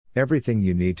Everything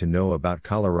you need to know about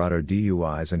Colorado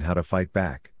DUIs and how to fight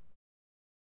back.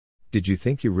 Did you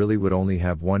think you really would only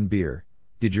have one beer?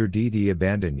 Did your DD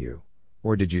abandon you?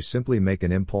 Or did you simply make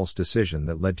an impulse decision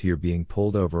that led to your being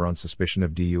pulled over on suspicion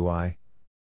of DUI?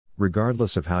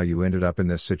 Regardless of how you ended up in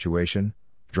this situation,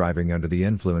 driving under the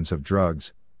influence of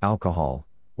drugs, alcohol,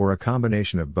 or a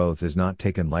combination of both is not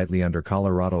taken lightly under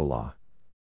Colorado law.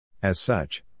 As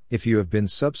such, if you have been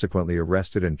subsequently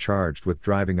arrested and charged with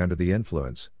driving under the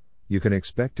influence, you can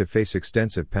expect to face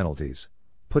extensive penalties,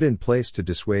 put in place to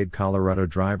dissuade Colorado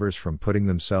drivers from putting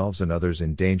themselves and others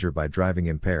in danger by driving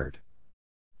impaired.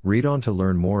 Read on to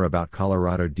learn more about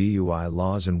Colorado DUI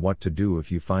laws and what to do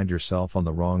if you find yourself on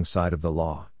the wrong side of the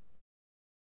law.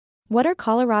 What are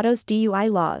Colorado's DUI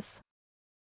laws?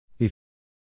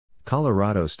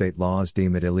 Colorado state laws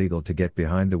deem it illegal to get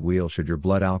behind the wheel should your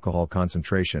blood alcohol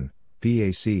concentration,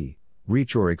 BAC,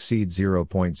 reach or exceed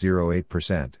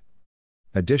 0.08%.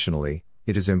 Additionally,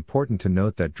 it is important to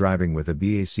note that driving with a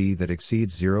BAC that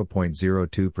exceeds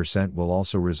 0.02% will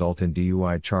also result in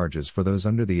DUI charges for those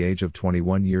under the age of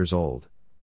 21 years old.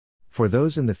 For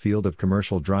those in the field of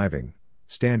commercial driving,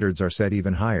 standards are set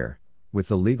even higher, with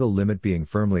the legal limit being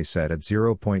firmly set at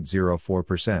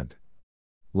 0.04%.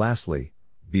 Lastly,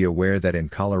 be aware that in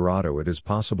Colorado it is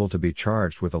possible to be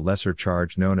charged with a lesser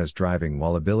charge known as driving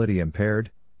while ability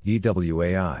impaired,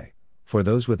 DWAI, for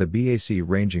those with a BAC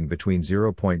ranging between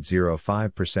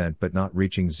 0.05% but not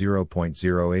reaching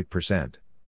 0.08%.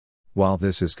 While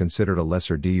this is considered a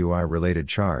lesser DUI-related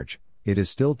charge, it is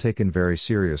still taken very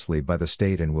seriously by the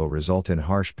state and will result in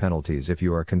harsh penalties if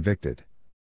you are convicted.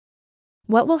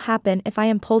 What will happen if I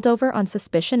am pulled over on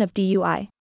suspicion of DUI?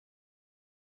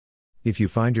 If you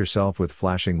find yourself with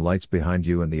flashing lights behind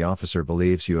you and the officer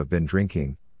believes you have been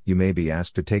drinking, you may be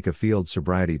asked to take a field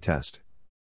sobriety test.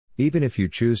 Even if you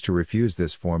choose to refuse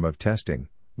this form of testing,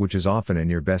 which is often in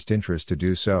your best interest to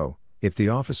do so, if the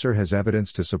officer has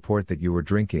evidence to support that you were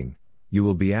drinking, you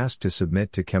will be asked to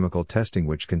submit to chemical testing,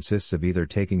 which consists of either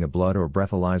taking a blood or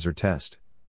breathalyzer test.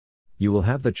 You will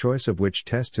have the choice of which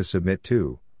test to submit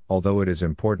to, although it is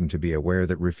important to be aware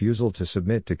that refusal to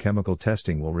submit to chemical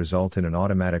testing will result in an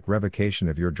automatic revocation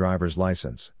of your driver's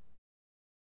license.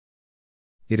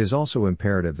 It is also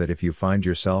imperative that if you find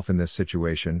yourself in this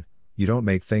situation, you don't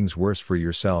make things worse for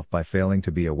yourself by failing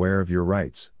to be aware of your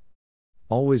rights.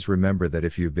 Always remember that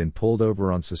if you've been pulled over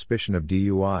on suspicion of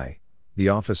DUI, the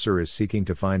officer is seeking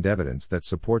to find evidence that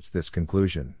supports this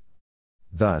conclusion.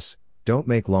 Thus, don't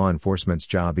make law enforcement's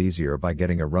job easier by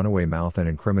getting a runaway mouth and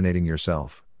incriminating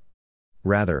yourself.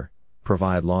 Rather,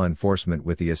 provide law enforcement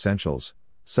with the essentials,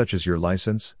 such as your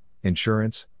license,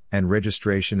 insurance, and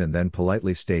registration, and then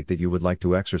politely state that you would like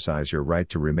to exercise your right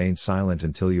to remain silent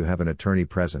until you have an attorney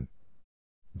present.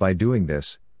 By doing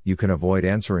this, you can avoid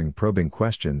answering probing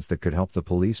questions that could help the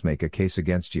police make a case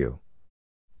against you.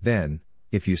 Then,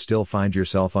 if you still find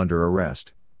yourself under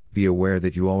arrest, be aware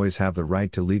that you always have the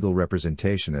right to legal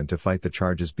representation and to fight the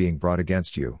charges being brought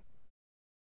against you.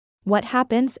 What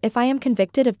happens if I am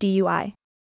convicted of DUI?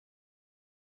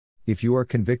 If you are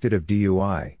convicted of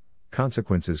DUI,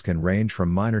 consequences can range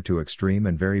from minor to extreme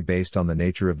and vary based on the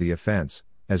nature of the offense,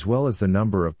 as well as the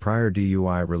number of prior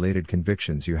DUI-related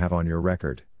convictions you have on your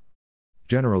record.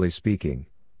 Generally speaking,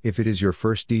 if it is your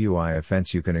first DUI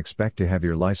offense, you can expect to have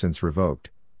your license revoked,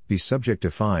 be subject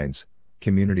to fines,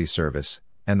 community service,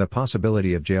 and the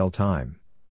possibility of jail time.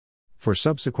 For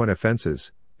subsequent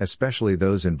offenses, especially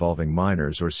those involving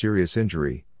minors or serious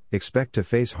injury, expect to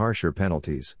face harsher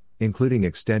penalties, including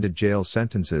extended jail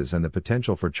sentences and the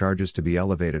potential for charges to be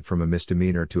elevated from a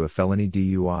misdemeanor to a felony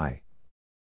DUI.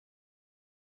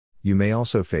 You may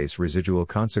also face residual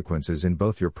consequences in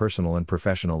both your personal and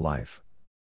professional life.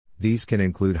 These can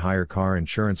include higher car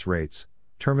insurance rates,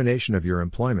 termination of your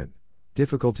employment,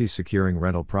 difficulty securing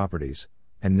rental properties,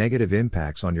 and negative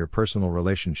impacts on your personal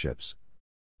relationships.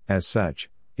 As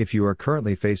such, if you are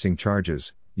currently facing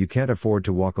charges, you can't afford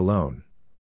to walk alone.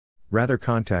 Rather,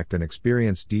 contact an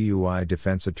experienced DUI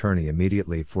defense attorney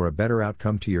immediately for a better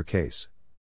outcome to your case.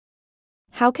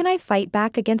 How can I fight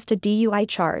back against a DUI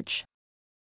charge?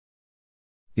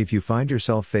 If you find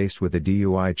yourself faced with a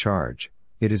DUI charge,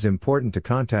 it is important to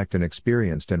contact an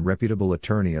experienced and reputable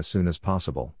attorney as soon as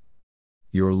possible.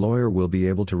 Your lawyer will be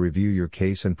able to review your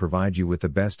case and provide you with the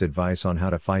best advice on how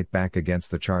to fight back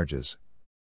against the charges.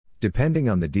 Depending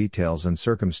on the details and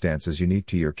circumstances unique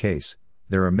to your case,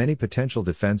 there are many potential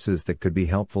defenses that could be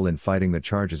helpful in fighting the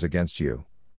charges against you.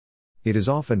 It is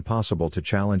often possible to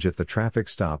challenge if the traffic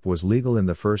stop was legal in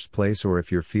the first place or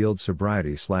if your field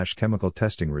sobriety/chemical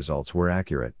testing results were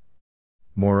accurate.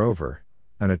 Moreover,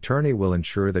 an attorney will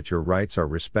ensure that your rights are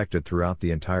respected throughout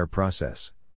the entire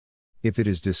process. If it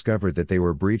is discovered that they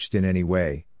were breached in any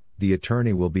way, the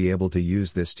attorney will be able to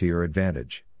use this to your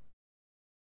advantage.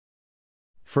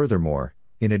 Furthermore,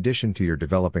 in addition to your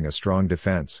developing a strong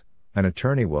defense, an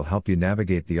attorney will help you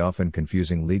navigate the often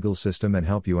confusing legal system and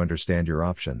help you understand your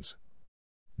options.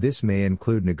 This may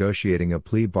include negotiating a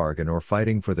plea bargain or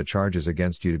fighting for the charges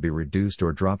against you to be reduced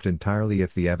or dropped entirely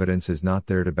if the evidence is not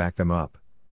there to back them up.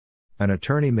 An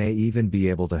attorney may even be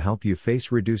able to help you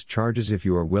face reduced charges if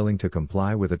you are willing to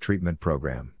comply with a treatment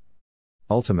program.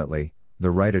 Ultimately, the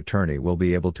right attorney will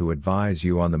be able to advise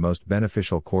you on the most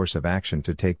beneficial course of action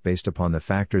to take based upon the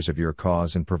factors of your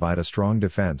cause and provide a strong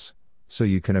defense, so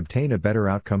you can obtain a better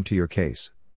outcome to your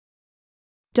case.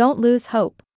 Don't lose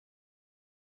hope.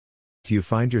 If you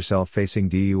find yourself facing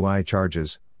DUI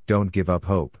charges, don't give up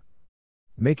hope.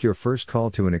 Make your first call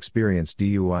to an experienced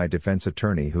DUI defense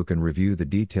attorney who can review the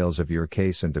details of your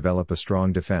case and develop a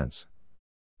strong defense.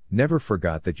 Never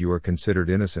forget that you are considered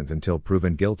innocent until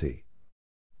proven guilty.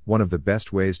 One of the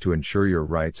best ways to ensure your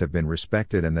rights have been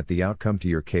respected and that the outcome to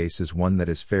your case is one that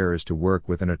is fair is to work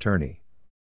with an attorney.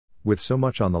 With so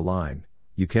much on the line,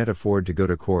 you can't afford to go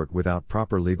to court without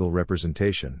proper legal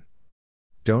representation.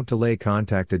 Don't delay.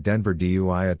 Contact a Denver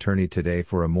DUI attorney today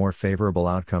for a more favorable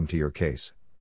outcome to your case.